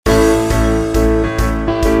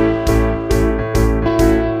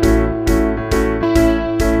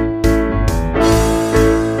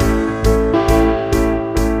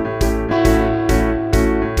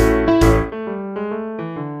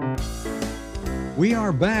We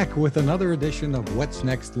are back with another edition of What's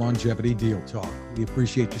Next Longevity Deal Talk. We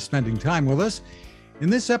appreciate you spending time with us. In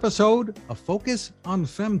this episode, a focus on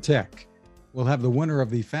Femtech. We'll have the winner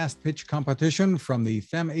of the Fast Pitch competition from the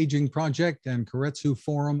Fem Aging Project and Keiretsu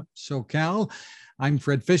Forum SoCal. I'm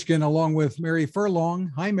Fred Fishkin along with Mary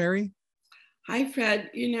Furlong. Hi, Mary. Hi,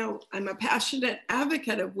 Fred. You know, I'm a passionate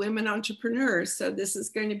advocate of women entrepreneurs, so this is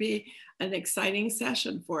going to be an exciting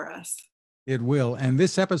session for us. It will. And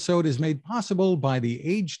this episode is made possible by the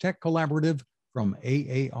Age Tech Collaborative from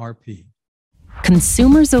AARP.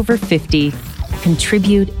 Consumers over 50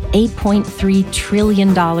 contribute $8.3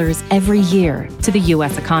 trillion every year to the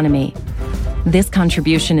U.S. economy. This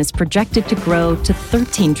contribution is projected to grow to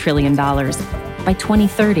 $13 trillion by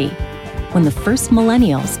 2030, when the first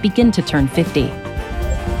millennials begin to turn 50.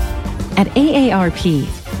 At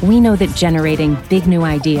AARP, we know that generating big new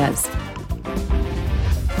ideas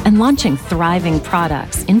and launching thriving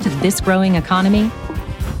products into this growing economy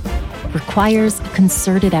requires a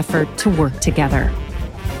concerted effort to work together.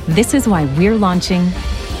 This is why we're launching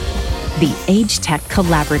the Age Tech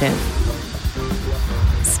Collaborative,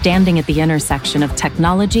 standing at the intersection of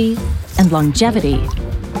technology and longevity.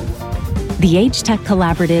 The Age Tech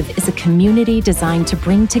Collaborative is a community designed to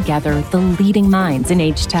bring together the leading minds in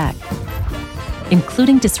age tech,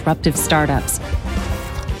 including disruptive startups,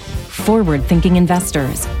 forward-thinking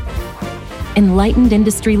investors, enlightened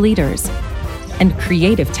industry leaders, and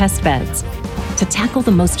creative testbeds to tackle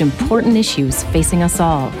the most important issues facing us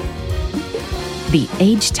all. The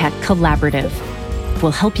Age Tech Collaborative will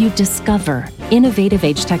help you discover innovative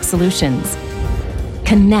age tech solutions,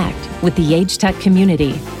 connect with the age tech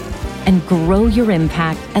community, and grow your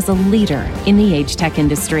impact as a leader in the age tech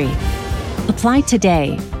industry. Apply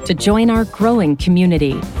today to join our growing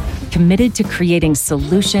community, committed to creating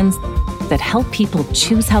solutions that help people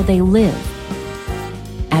choose how they live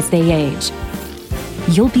as they age.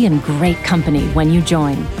 You'll be in great company when you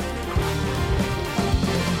join.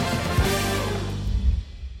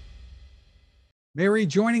 Mary,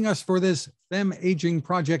 joining us for this Fem Aging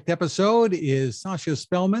Project episode is Sasha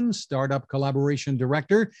Spellman, Startup Collaboration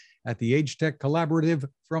Director at the Age Tech Collaborative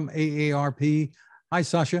from AARP. Hi,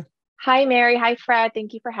 Sasha. Hi, Mary. Hi, Fred.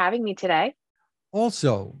 Thank you for having me today.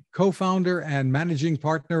 Also, co-founder and managing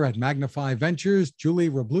partner at Magnify Ventures, Julie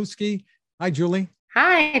Wroblewski. Hi, Julie.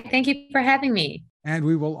 Hi, thank you for having me. And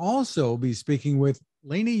we will also be speaking with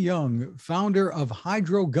Lainey Young, founder of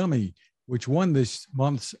Hydro Gummy, which won this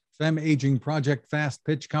month's Fem Aging Project Fast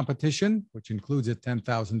Pitch competition, which includes a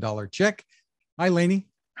 $10,000 check. Hi, Lainey.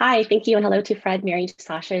 Hi, thank you. And hello to Fred, Mary,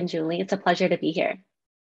 Sasha, and Julie. It's a pleasure to be here.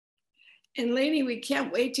 And Lainey, we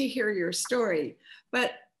can't wait to hear your story.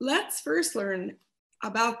 But let's first learn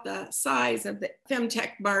about the size of the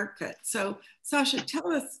Femtech market. So, Sasha,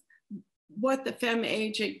 tell us what the Fem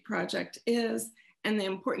Aging Project is and the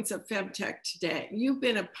importance of Femtech today. You've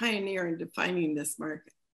been a pioneer in defining this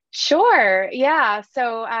market. Sure. Yeah.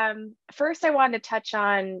 So first, I wanted to touch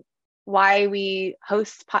on why we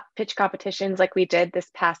host pitch competitions like we did this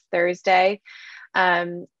past Thursday.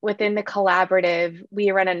 Within the collaborative, we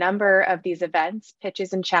run a number of these events,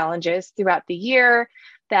 pitches, and challenges throughout the year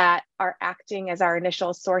that are acting as our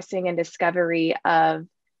initial sourcing and discovery of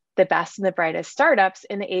the best and the brightest startups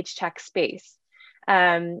in the age tech space.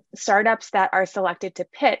 Startups that are selected to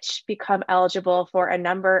pitch become eligible for a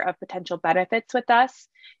number of potential benefits with us,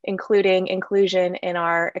 including inclusion in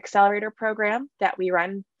our accelerator program that we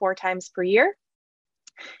run 4 times per year,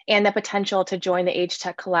 and the potential to join the Age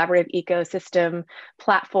Tech Collaborative ecosystem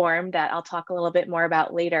platform that I'll talk a little bit more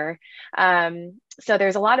about later. So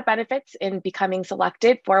there's a lot of benefits in becoming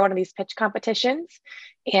selected for one of these pitch competitions.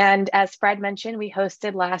 And as Fred mentioned, we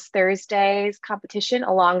hosted last Thursday's competition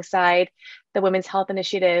alongside the Women's Health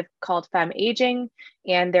Initiative called Fem Aging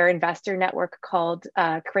and their investor network called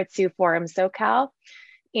Keiretsu Forum SoCal.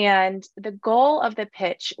 And the goal of the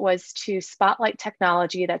pitch was to spotlight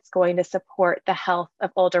technology that's going to support the health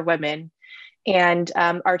of older women. And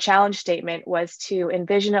our challenge statement was to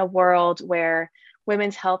envision a world where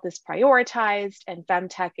women's health is prioritized and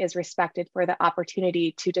femtech is respected for the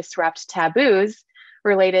opportunity to disrupt taboos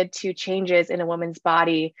related to changes in a woman's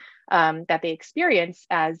body that they experience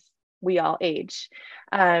as we all age.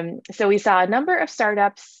 So we saw a number of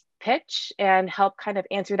startups pitch and help kind of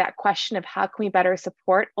answer that question of how can we better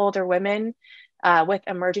support older women with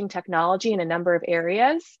emerging technology in a number of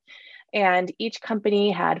areas. And each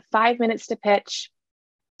company had 5 minutes to pitch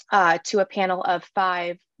to a panel of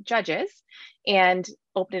 5 judges and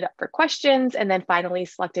opened it up for questions, and then finally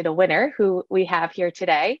selected a winner who we have here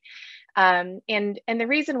today. And the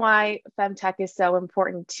reason why femtech is so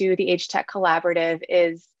important to the Age Tech Collaborative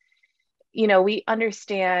is we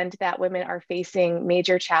understand that women are facing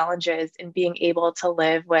major challenges in being able to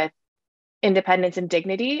live with independence and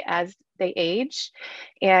dignity as they age.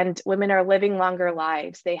 And women are living longer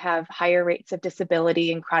lives. They have higher rates of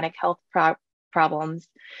disability and chronic health problems.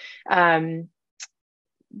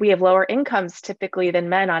 We have lower incomes typically than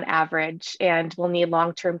men on average, and will need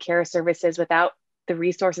long-term care services without the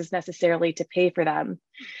resources necessarily to pay for them.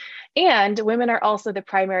 And women are also the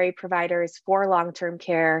primary providers for long-term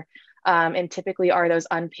care, and typically are those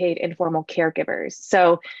unpaid informal caregivers.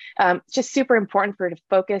 So it's just super important for to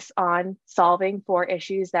focus on solving for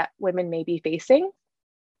issues that women may be facing.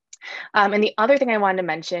 And the other thing I wanted to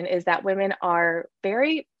mention is that women are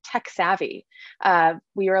very tech savvy.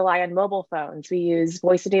 We rely on mobile phones. We use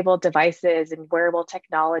voice-enabled devices and wearable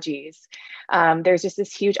technologies. There's just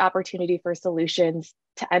this huge opportunity for solutions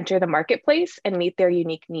to enter the marketplace and meet their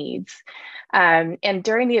unique needs. And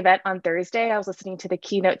during the event on Thursday, I was listening to the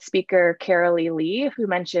keynote speaker, Carolee Lee, who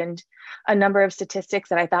mentioned a number of statistics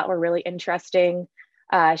that I thought were really interesting.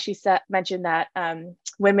 She mentioned that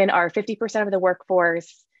women are 50% of the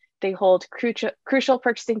workforce. They hold crucial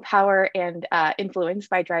purchasing power and influence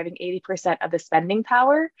by driving 80% of the spending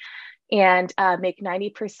power, and make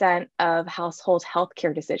 90% of household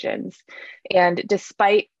healthcare decisions. And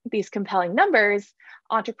despite these compelling numbers,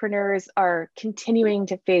 entrepreneurs are continuing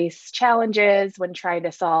to face challenges when trying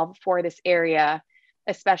to solve for this area,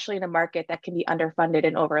 especially in a market that can be underfunded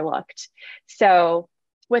and overlooked. So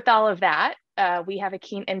with all of that, we have a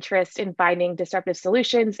keen interest in finding disruptive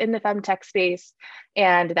solutions in the femtech space.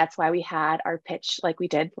 And that's why we had our pitch like we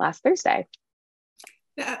did last Thursday.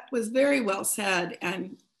 That was very well said,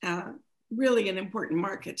 and really an important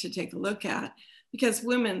market to take a look at, because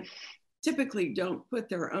women typically don't put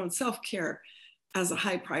their own self-care as a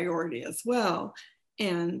high priority as well.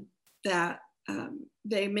 And that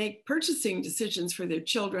they make purchasing decisions for their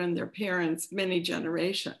children, their parents, many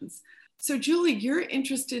generations. So Julie, you're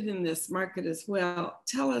interested in this market as well.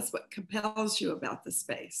 Tell us what compels you about the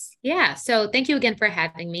space. Yeah, so thank you again for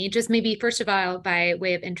having me. Just maybe first of all, by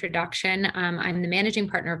way of introduction, I'm the managing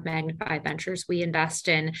partner of Magnify Ventures. We invest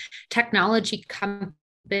in technology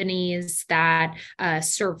companies that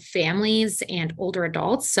serve families and older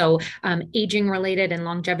adults. So aging related and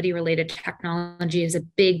longevity related technology is a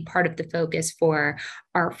big part of the focus for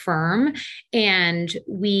our firm. And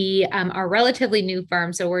we are a relatively new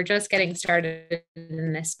firm, so we're just getting started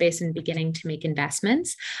in this space and beginning to make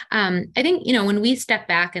investments. I think, when we step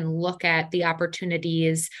back and look at the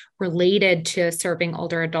opportunities related to serving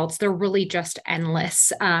older adults, they're really just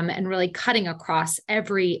endless, and really cutting across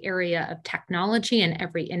every area of technology and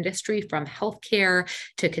every industry, from healthcare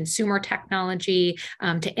to consumer technology,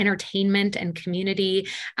 to entertainment and community.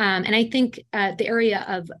 And I think the area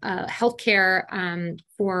of healthcare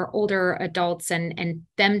for older adults and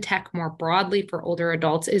femtech more broadly for older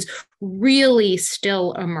adults is really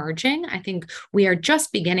still emerging. I think we are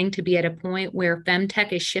just beginning to be at a point where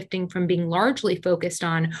femtech is shifting from being largely focused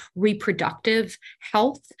on reproductive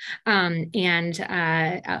health and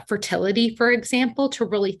fertility, for example, to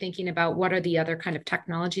really thinking about what are the other kind of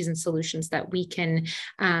technologies and solutions that we can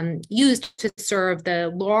use to serve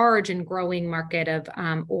the large and growing market of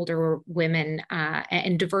older women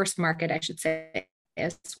and diverse market, I should say,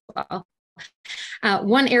 as well.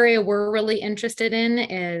 One area we're really interested in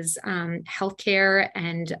is healthcare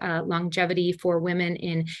and longevity for women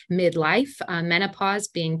in midlife, menopause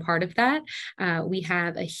being part of that. We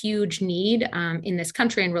have a huge need in this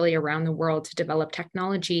country and really around the world to develop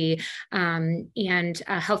technology and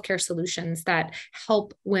healthcare solutions that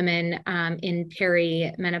help women in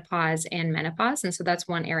perimenopause and menopause. And so that's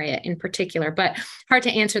one area in particular, but hard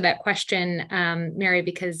to answer that question, Mary,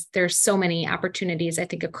 because there's so many opportunities, I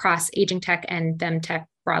think, across aging tech and femtech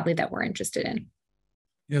broadly that we're interested in.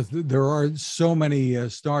 Yes, there are so many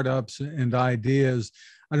startups and ideas.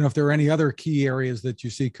 I don't know if there are any other key areas that you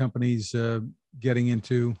see companies getting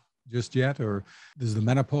into just yet, or does the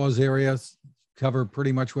menopause area cover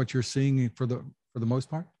pretty much what you're seeing for the most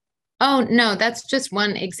part? Oh, no, that's just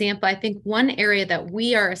one example. I think one area that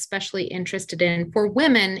we are especially interested in for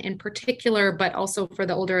women in particular, but also for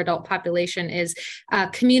the older adult population, is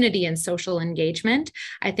community and social engagement.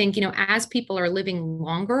 I think, as people are living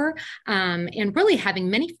longer and really having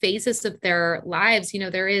many phases of their lives,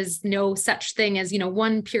 there is no such thing as,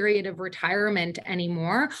 one period of retirement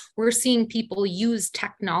anymore. We're seeing people use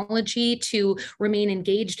technology to remain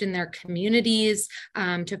engaged in their communities,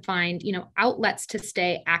 to find, outlets to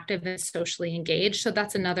stay active women socially engaged. So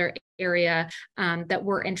that's another area that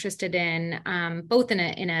we're interested in, both in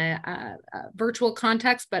a virtual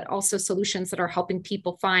context, but also solutions that are helping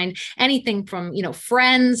people find anything from,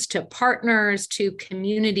 friends to partners to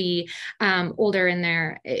community, older in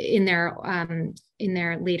their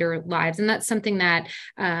later lives. And that's something that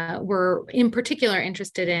we're in particular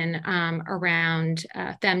interested in around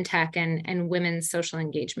femtech and women's social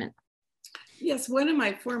engagement. Yes, one of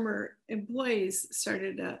my former employees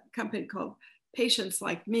started a company called Patients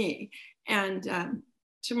Like Me. And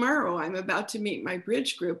tomorrow I'm about to meet my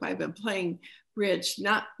bridge group. I've been playing bridge,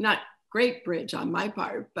 not great bridge on my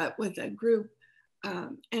part, but with a group.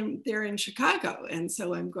 And they're in Chicago. And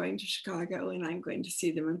so I'm going to Chicago and I'm going to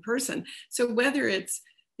see them in person. So whether it's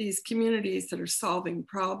these communities that are solving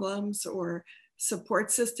problems or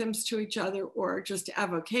support systems to each other or just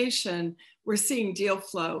avocation, we're seeing deal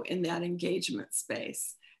flow in that engagement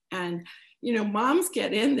space. And, moms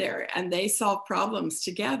get in there and they solve problems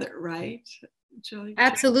together, right? Julie?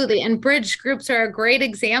 Absolutely. And bridge groups are a great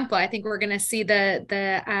example. I think we're going to see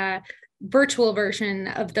the virtual version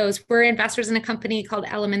of those. We're investors in a company called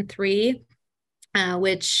Element 3,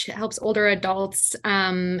 which helps older adults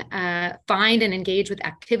find and engage with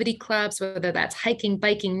activity clubs, whether that's hiking,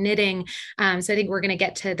 biking, knitting. So I think we're going to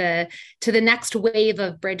get to the next wave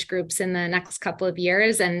of bridge groups in the next couple of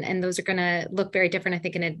years, and those are going to look very different, I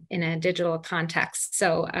think, in a digital context.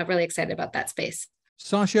 So really excited about that space.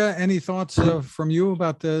 Sasha, any thoughts from you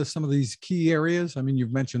about some of these key areas? I mean,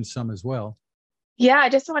 you've mentioned some as well. Yeah, I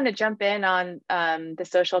just wanted to jump in on the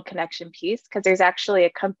social connection piece, because there's actually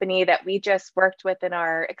a company that we just worked with in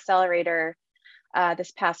our accelerator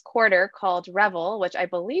this past quarter called Revel, which I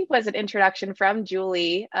believe was an introduction from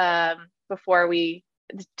Julie before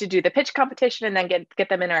to do the pitch competition and then get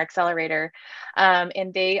them in our accelerator.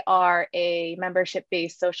 And they are a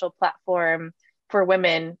membership-based social platform for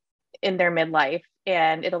women in their midlife.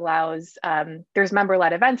 And it allows, there's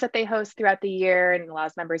member-led events that they host throughout the year and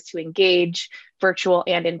allows members to engage virtual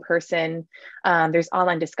and in person. There's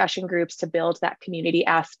online discussion groups to build that community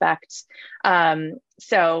aspect.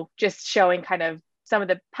 So just showing kind of some of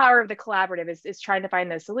the power of the collaborative is trying to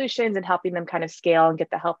find those solutions and helping them kind of scale and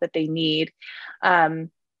get the help that they need.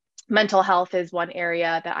 Mental health is one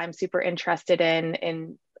area that I'm super interested in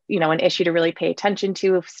an issue to really pay attention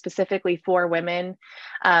to, specifically for women.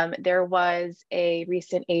 There was a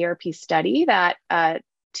recent AARP study that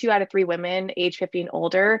 2 out of 3 women age 50 and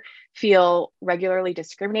older feel regularly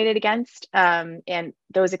discriminated against, and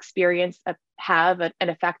those experiences have an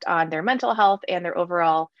effect on their mental health and their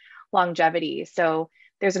overall longevity. So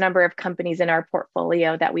there's a number of companies in our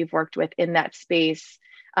portfolio that we've worked with in that space.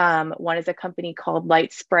 One is a company called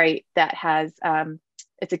Light Sprite that has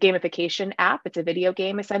it's a gamification app. It's a video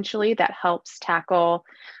game essentially that helps tackle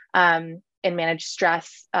and manage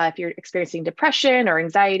stress if you're experiencing depression or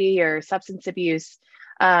anxiety or substance abuse.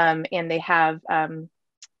 And they have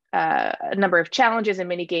a number of challenges and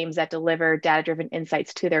mini games that deliver data-driven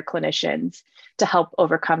insights to their clinicians to help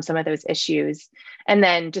overcome some of those issues. And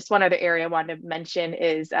then just one other area I wanted to mention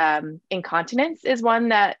is incontinence is one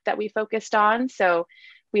that we focused on. So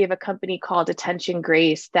we have a company called Attention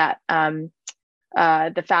Grace that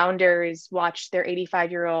the founders watched their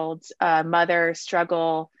 85-year-old mother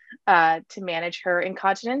struggle to manage her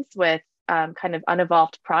incontinence with kind of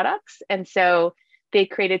unevolved products. And so they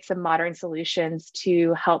created some modern solutions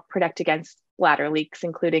to help protect against bladder leaks,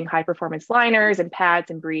 including high performance liners and pads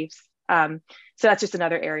and briefs. So that's just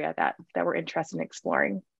another area that we're interested in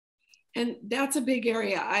exploring. And that's a big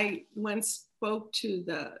area. I once spoke to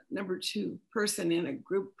the number 2 person in a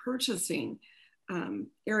group purchasing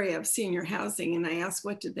area of senior housing, and I asked,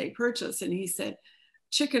 what did they purchase? And he said,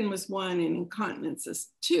 chicken was 1 and incontinence is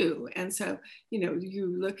 2. And so,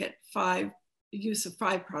 you look at use of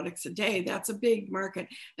 5 products a day, that's a big market.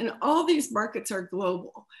 And all these markets are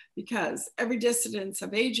global because every distance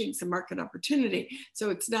of aging is a market opportunity.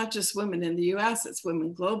 So it's not just women in the US, it's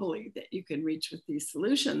women globally that you can reach with these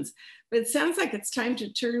solutions. But it sounds like it's time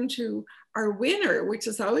to turn to our winner, which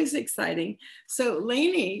is always exciting. So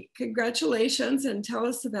Lainey, congratulations, and tell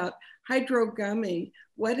us about Hydro Gummy.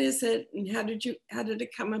 What is it and how did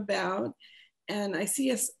it come about? And I see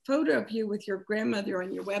a photo of you with your grandmother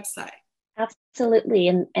on your website. Absolutely.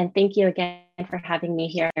 And thank you again for having me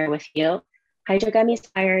here with you. Hydro Gummy is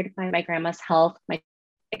inspired by my grandma's health, my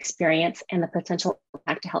experience, and the potential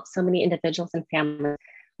impact to help so many individuals and families.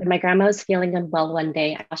 When my grandma was feeling unwell one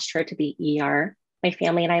day, I rushed her to the ER. My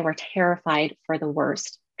family and I were terrified for the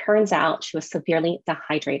worst. Turns out she was severely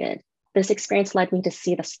dehydrated. This experience led me to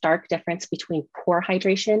see the stark difference between poor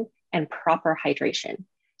hydration and proper hydration.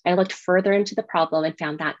 I looked further into the problem and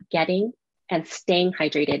found that getting and staying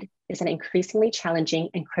hydrated is an increasingly challenging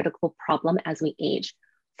and critical problem as we age.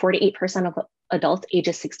 48% of adults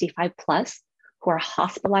ages 65 plus who are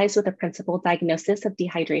hospitalized with a principal diagnosis of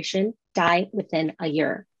dehydration die within a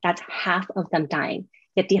year. That's half of them dying.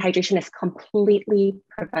 Yet dehydration is completely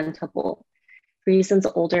preventable. Reasons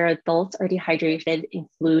older adults are dehydrated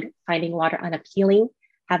include finding water unappealing,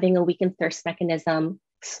 having a weakened thirst mechanism,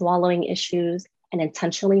 swallowing issues, and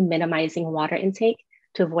intentionally minimizing water intake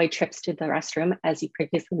to avoid trips to the restroom, as you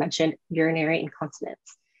previously mentioned, urinary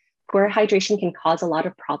incontinence. Poor hydration can cause a lot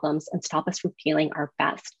of problems and stop us from feeling our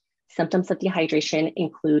best. Symptoms of dehydration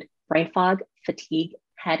include brain fog, fatigue,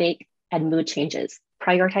 headache, and mood changes.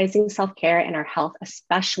 Prioritizing self-care and our health,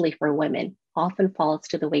 especially for women, often falls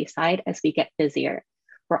to the wayside as we get busier.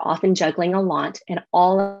 We're often juggling a lot and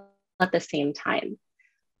all at the same time,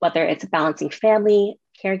 whether it's balancing family,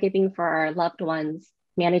 caregiving for our loved ones,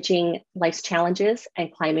 managing life's challenges,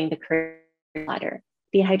 and climbing the career ladder.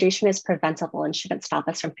 Dehydration is preventable and shouldn't stop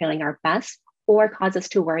us from feeling our best or cause us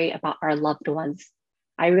to worry about our loved ones.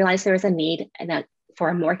 I realize there is a need for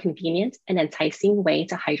a more convenient and enticing way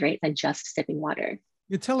to hydrate than just sipping water.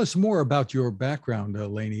 You tell us more about your background,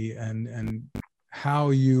 Lainey, and how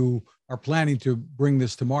you are planning to bring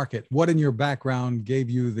this to market. What in your background gave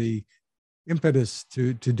you the impetus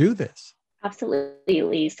to do this?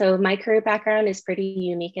 Absolutely. So my career background is pretty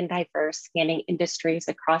unique and diverse, spanning industries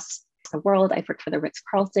across the world. I've worked for the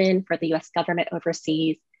Ritz-Carlton, for the US government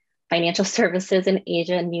overseas, financial services in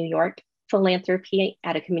Asia and New York, philanthropy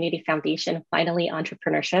at a community foundation, finally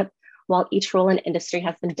entrepreneurship. While each role in industry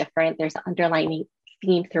has been different, there's an underlying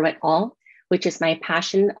theme through it all, which is my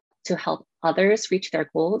passion to help others reach their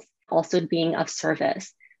goals, also being of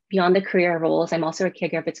service. Beyond the career roles, I'm also a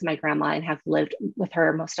caregiver to my grandma and have lived with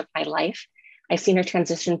her most of my life. I've seen her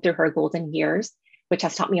transition through her golden years, which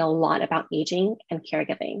has taught me a lot about aging and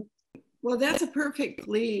caregiving. Well, that's a perfect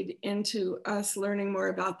lead into us learning more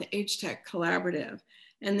about the Age-Tech Collaborative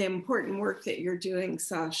and the important work that you're doing,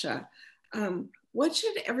 Sasha. What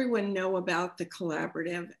should everyone know about the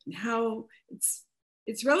collaborative and how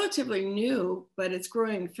it's relatively new, but it's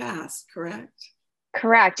growing fast, correct?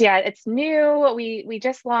 Correct. Yeah, it's new. We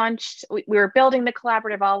just launched. We were building the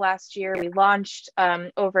collaborative all last year. We launched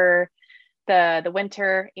over the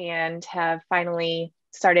winter and have finally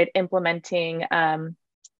started implementing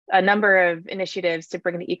a number of initiatives to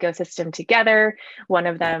bring the ecosystem together. One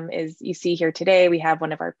of them is, you see here today, we have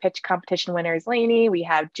one of our pitch competition winners, Lainey. We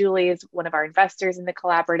have Julie as one of our investors in the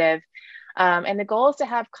collaborative. And the goal is to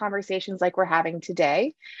have conversations like we're having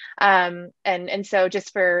today. And so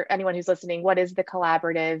just for anyone who's listening, what is the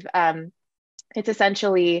collaborative? It's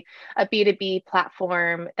essentially a B2B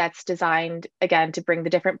platform that's designed, again, to bring the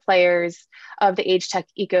different players of the age tech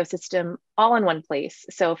ecosystem all in one place.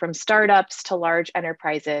 So from startups to large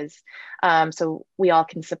enterprises. So we all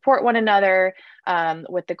can support one another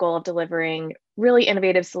with the goal of delivering really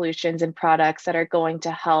innovative solutions and products that are going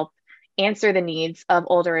to help answer the needs of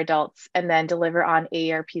older adults and then deliver on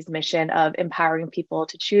AARP's mission of empowering people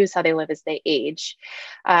to choose how they live as they age.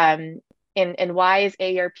 And why is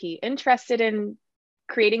AARP interested in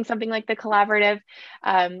creating something like the collaborative?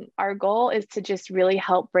 Our goal is to just really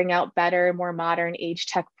help bring out better, more modern age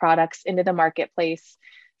tech products into the marketplace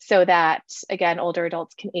so that, again, older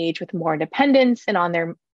adults can age with more independence and on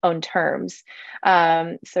their own terms.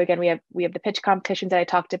 So again, we have the pitch competitions that I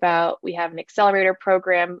talked about. We have an accelerator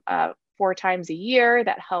program 4 times a year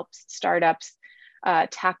that helps startups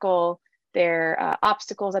tackle their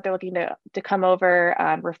obstacles that they're looking to come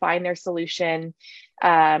over, refine their solution.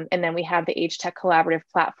 And then we have the Age Tech Collaborative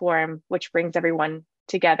platform, which brings everyone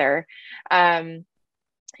together.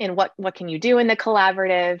 And what can you do in the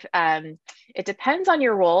collaborative? It depends on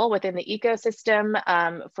your role within the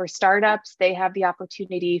ecosystem. For startups, they have the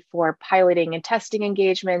opportunity for piloting and testing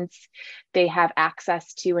engagements. They have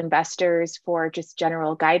access to investors for just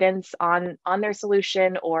general guidance on their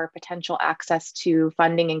solution or potential access to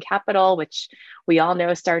funding and capital, which we all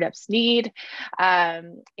know startups need.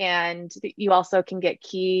 And you also can get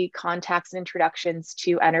key contacts and introductions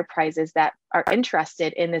to enterprises that are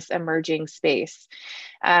interested in this emerging space.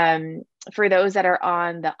 For those that are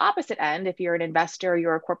on the opposite end, if you're an investor or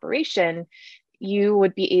you're a corporation, you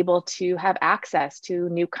would be able to have access to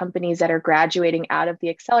new companies that are graduating out of the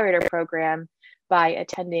accelerator program by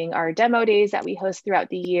attending our demo days that we host throughout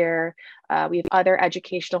the year. We have other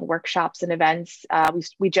educational workshops and events.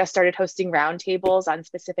 We just started hosting roundtables on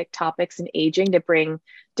specific topics in aging to bring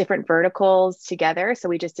different verticals together. So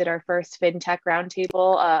we just did our first FinTech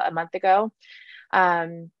roundtable a month ago.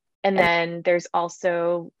 And then there's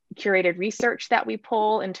also curated research that we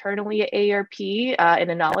pull internally at AARP in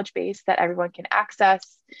a knowledge base that everyone can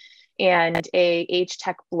access. and a age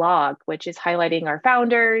tech blog, which is highlighting our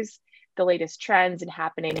founders, the latest trends and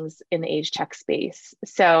happenings in the age tech space.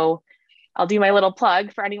 So I'll do my little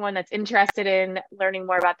plug for anyone that's interested in learning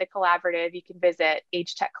more about the collaborative. You can visit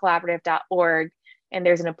agetechcollaborative.org, and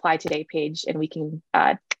there's an apply today page, and we can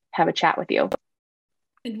have a chat with you.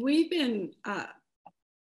 And we've been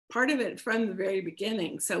part of it from the very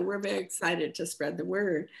beginning, so we're very excited to spread the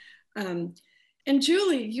word. And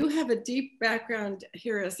Julie, you have a deep background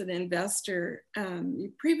here as an investor.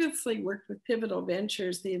 You previously worked with Pivotal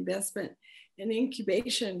Ventures, the investment and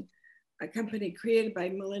incubation company created by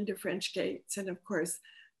Melinda French Gates. And of course,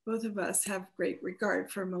 both of us have great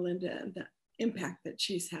regard for Melinda and the impact that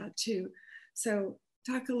she's had too. So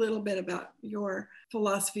talk a little bit about your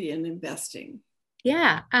philosophy in investing.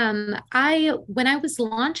 Yeah, when I was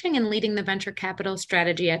launching and leading the venture capital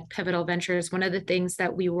strategy at Pivotal Ventures, one of the things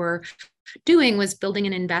that we were doing was building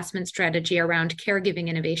an investment strategy around caregiving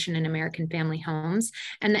innovation in American family homes.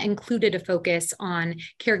 And that included a focus on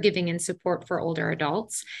caregiving and support for older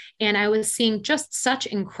adults. And I was seeing just such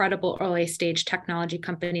incredible early stage technology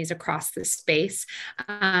companies across this space.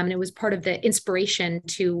 And it was part of the inspiration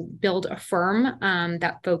to build a firm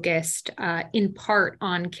that focused in part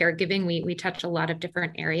on caregiving. We touch a lot of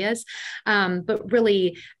different areas, but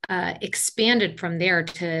really expanded from there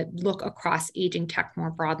to look across aging tech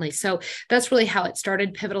more broadly. So that's really how it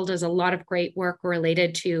started. Pivotal does a lot of great work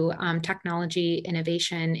related to technology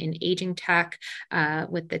innovation in aging tech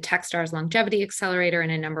with the Techstars Longevity Accelerator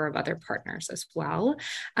and a number of other partners as well.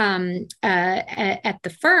 At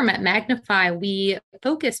the firm, at Magnify, we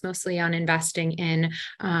focus mostly on investing in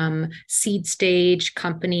seed stage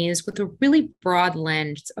companies with a really broad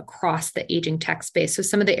lens across the aging tech space. So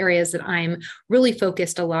some of the areas that I'm really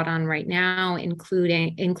focused a lot on right now include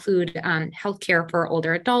healthcare for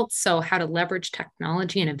older adults. So how to leverage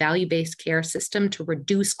technology in a value-based care system to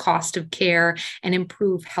reduce cost of care and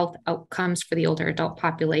improve health outcomes for the older adult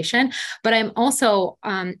population. But I'm also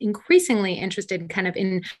increasingly interested kind of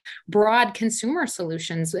in broad consumer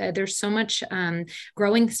solutions. There's so much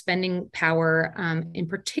growing spending power, in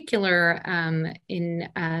particular in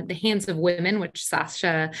the hands of women, which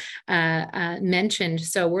Sasha mentioned.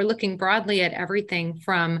 So we're looking broadly at everything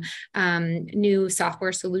from new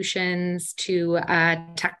software solutions to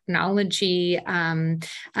technology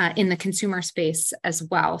in the consumer space as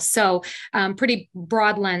well. So pretty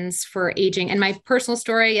broad lens for aging. And my personal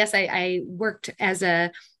story, yes, I worked as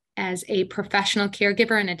a professional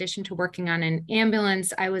caregiver. In addition to working on an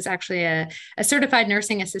ambulance, I was actually a certified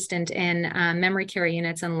nursing assistant in memory care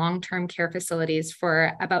units and long-term care facilities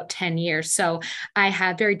for about 10 years. So I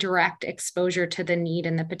had very direct exposure to the need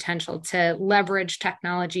and the potential to leverage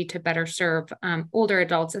technology to better serve older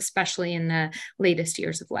adults, especially in the latest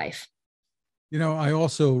years of life. You know, I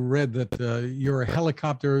also read that you're a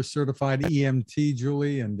helicopter certified EMT,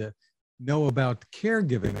 Julie, and know about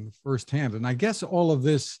caregiving firsthand. And I guess all of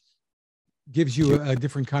this gives you a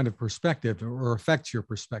different kind of perspective or affects your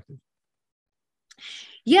perspective.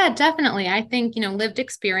 Yeah, definitely. I think, lived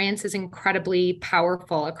experience is incredibly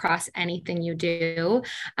powerful across anything you do.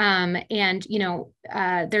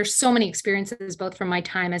 There's so many experiences, both from my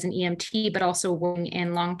time as an EMT, but also working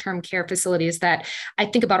in long-term care facilities that I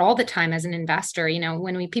think about all the time as an investor.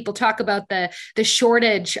 When people talk about the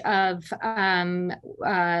shortage of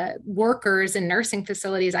workers in nursing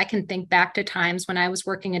facilities, I can think back to times when I was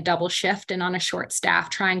working a double shift and on a short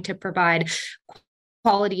staff trying to provide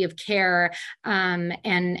quality of care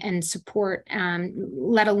and support,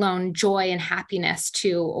 let alone joy and happiness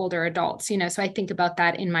to older adults. So I think about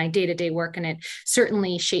that in my day-to-day work, and it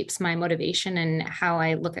certainly shapes my motivation and how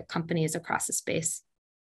I look at companies across the space.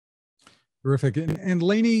 Terrific. And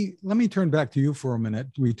Lainey, let me turn back to you for a minute.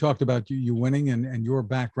 We talked about you winning and your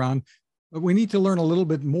background, but we need to learn a little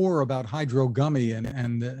bit more about Hydro Gummy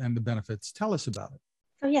and the benefits. Tell us about it.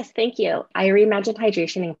 So yes, thank you. I reimagined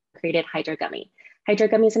hydration and created Hydro Gummy. Hydro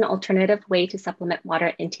Gummy is an alternative way to supplement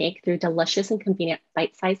water intake through delicious and convenient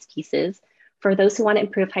bite-sized pieces for those who want to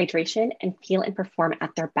improve hydration and feel and perform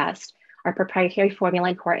at their best. Our proprietary formula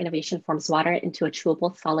and core innovation forms water into a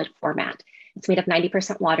chewable solid format. It's made of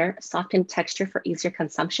 90% water, soft in texture for easier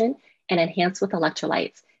consumption, and enhanced with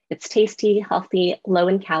electrolytes. It's tasty, healthy, low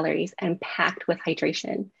in calories, and packed with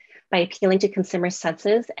hydration. By appealing to consumer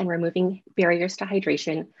senses and removing barriers to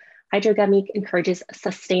hydration, Hydro Gummy encourages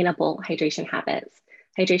sustainable hydration habits.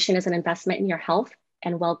 Hydration is an investment in your health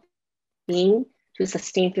and well-being to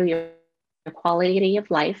sustain through your quality of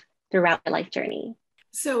life throughout the life journey.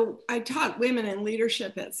 So I taught women in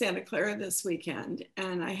leadership at Santa Clara this weekend,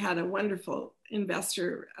 and I had a wonderful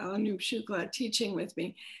investor, Anoop Shukla, teaching with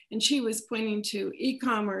me, and she was pointing to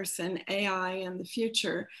e-commerce and AI in the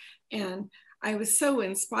future. And I was so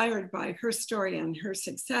inspired by her story and her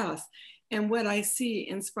success. And what I see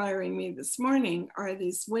inspiring me this morning are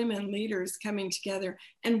these women leaders coming together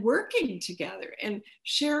and working together and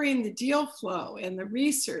sharing the deal flow and the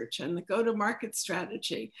research and the go-to-market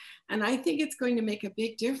strategy. And I think it's going to make a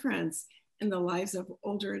big difference in the lives of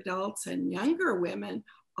older adults and younger women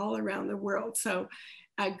all around the world. So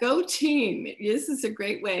go team. This is a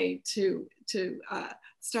great way to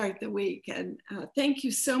start the week. And thank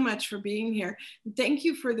you so much for being here. Thank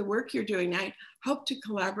you for the work you're doing. I hope to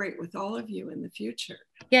collaborate with all of you in the future.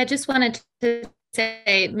 Yeah, I just wanted to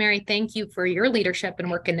say, Mary, thank you for your leadership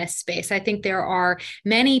and work in this space. I think there are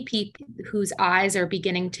many people whose eyes are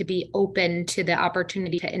beginning to be open to the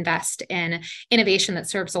opportunity to invest in innovation that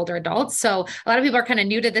serves older adults. So a lot of people are kind of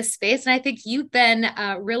new to this space. And I think you've been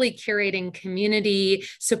really curating community,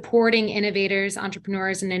 supporting innovators,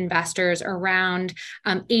 entrepreneurs, and investors around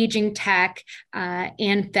aging tech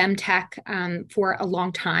and femtech for a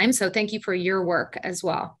long time. So thank you for your work as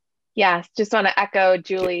well. Yes, just want to echo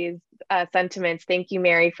Julie's sentiments. Thank you,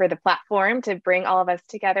 Mary, for the platform to bring all of us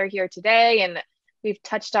together here today. And we've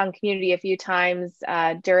touched on community a few times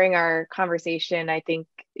during our conversation. I think,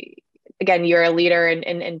 again, you're a leader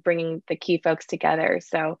in bringing the key folks together.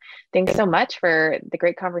 So thanks so much for the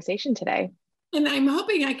great conversation today. And I'm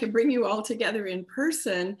hoping I can bring you all together in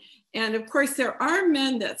person. And of course, there are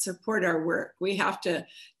men that support our work. We have to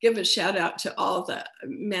give a shout out to all the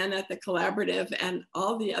men at the collaborative and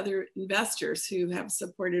all the other investors who have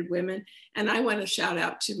supported women. And I want to shout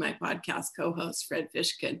out to my podcast co-host, Fred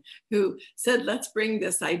Fishkin, who said, let's bring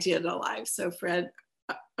this idea to life. So Fred,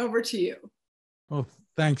 over to you. Well,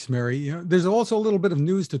 thanks, Mary. You know, there's also a little bit of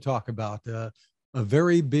news to talk about, a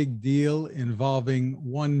very big deal involving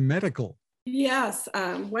One Medical. Yes,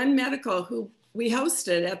 One Medical, who we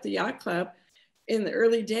hosted at the Yacht Club in the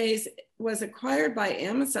early days, was acquired by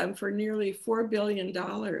Amazon for nearly $4 billion.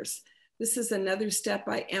 This is another step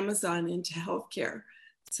by Amazon into healthcare.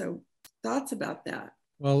 So thoughts about that?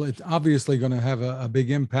 Well, it's obviously going to have a big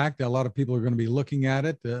impact. A lot of people are going to be looking at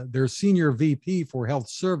it. Their senior VP for health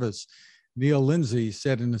service, Neil Lindsay,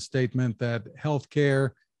 said in a statement that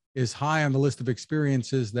healthcare is high on the list of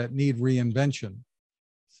experiences that need reinvention.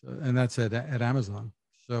 And that's at Amazon.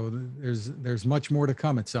 So there's much more to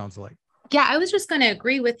come, it sounds like. Yeah, I was just going to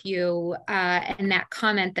agree with you in that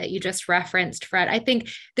comment that you just referenced, Fred. I think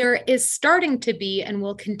there is starting to be and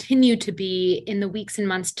will continue to be in the weeks and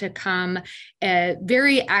months to come a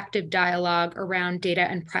very active dialogue around data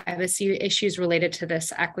and privacy issues related to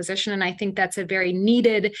this acquisition. And I think that's a very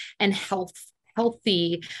needed and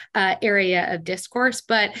healthy area of discourse.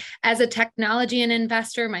 But as a technology and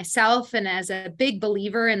investor myself, and as a big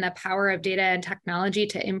believer in the power of data and technology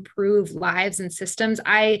to improve lives and systems,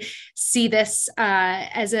 I see this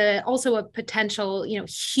as also a potential,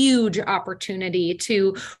 huge opportunity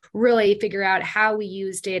to really figure out how we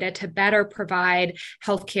use data to better provide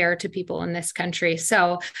healthcare to people in this country.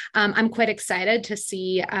 So I'm quite excited to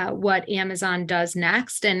see what Amazon does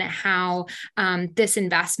next and how this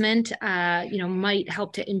investment, might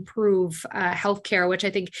help to improve healthcare, which I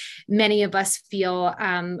think many of us feel,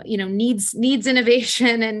 needs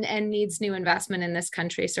innovation and needs new investment in this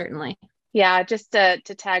country, certainly. Yeah, just to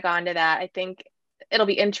tag on to that, I think it'll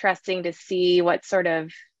be interesting to see what sort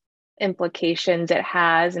of implications it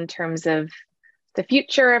has in terms of the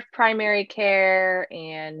future of primary care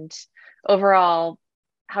and overall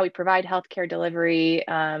how we provide healthcare delivery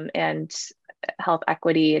and health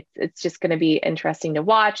equity. It's just going to be interesting to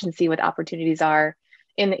watch and see what the opportunities are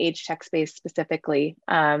in the age tech space specifically.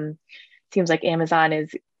 Seems like Amazon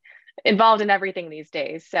is involved in everything these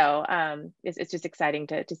days. So it's just exciting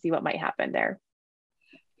to see what might happen there.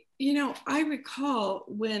 I recall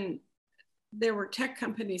when there were tech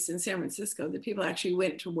companies in San Francisco that people actually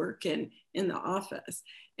went to work in the office.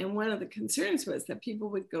 And one of the concerns was that people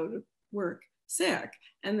would go to work sick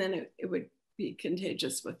and then it would be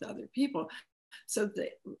contagious with other people. So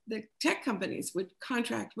the tech companies would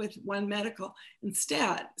contract with One Medical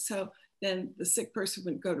instead. So then the sick person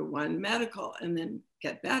would go to One Medical and then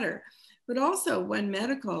get better. But also One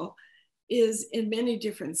Medical is in many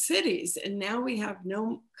different cities. And now we have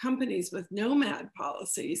companies with nomad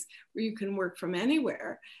policies where you can work from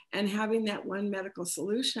anywhere. And having that One Medical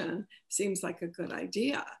solution seems like a good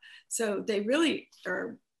idea. So they really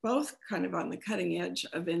are both kind of on the cutting edge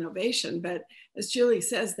of innovation. But as Julie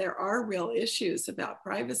says, there are real issues about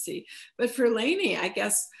privacy. But for Lainey, I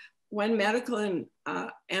guess One Medical and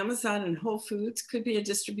Amazon and Whole Foods could be a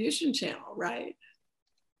distribution channel, right?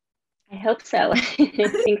 I hope so.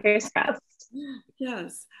 Fingers crossed.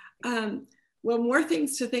 Yes. well, more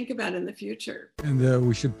things to think about in the future. And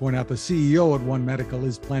we should point out the CEO at One Medical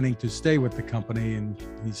is planning to stay with the company, and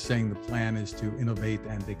he's saying the plan is to innovate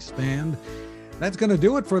and expand. That's going to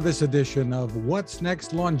do it for this edition of What's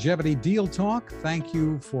Next Longevity Deal Talk. Thank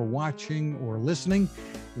you for watching or listening.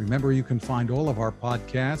 Remember, you can find all of our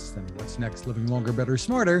podcasts and What's Next Living Longer, Better,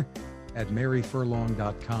 Smarter at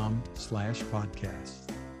maryfurlong.com/podcast.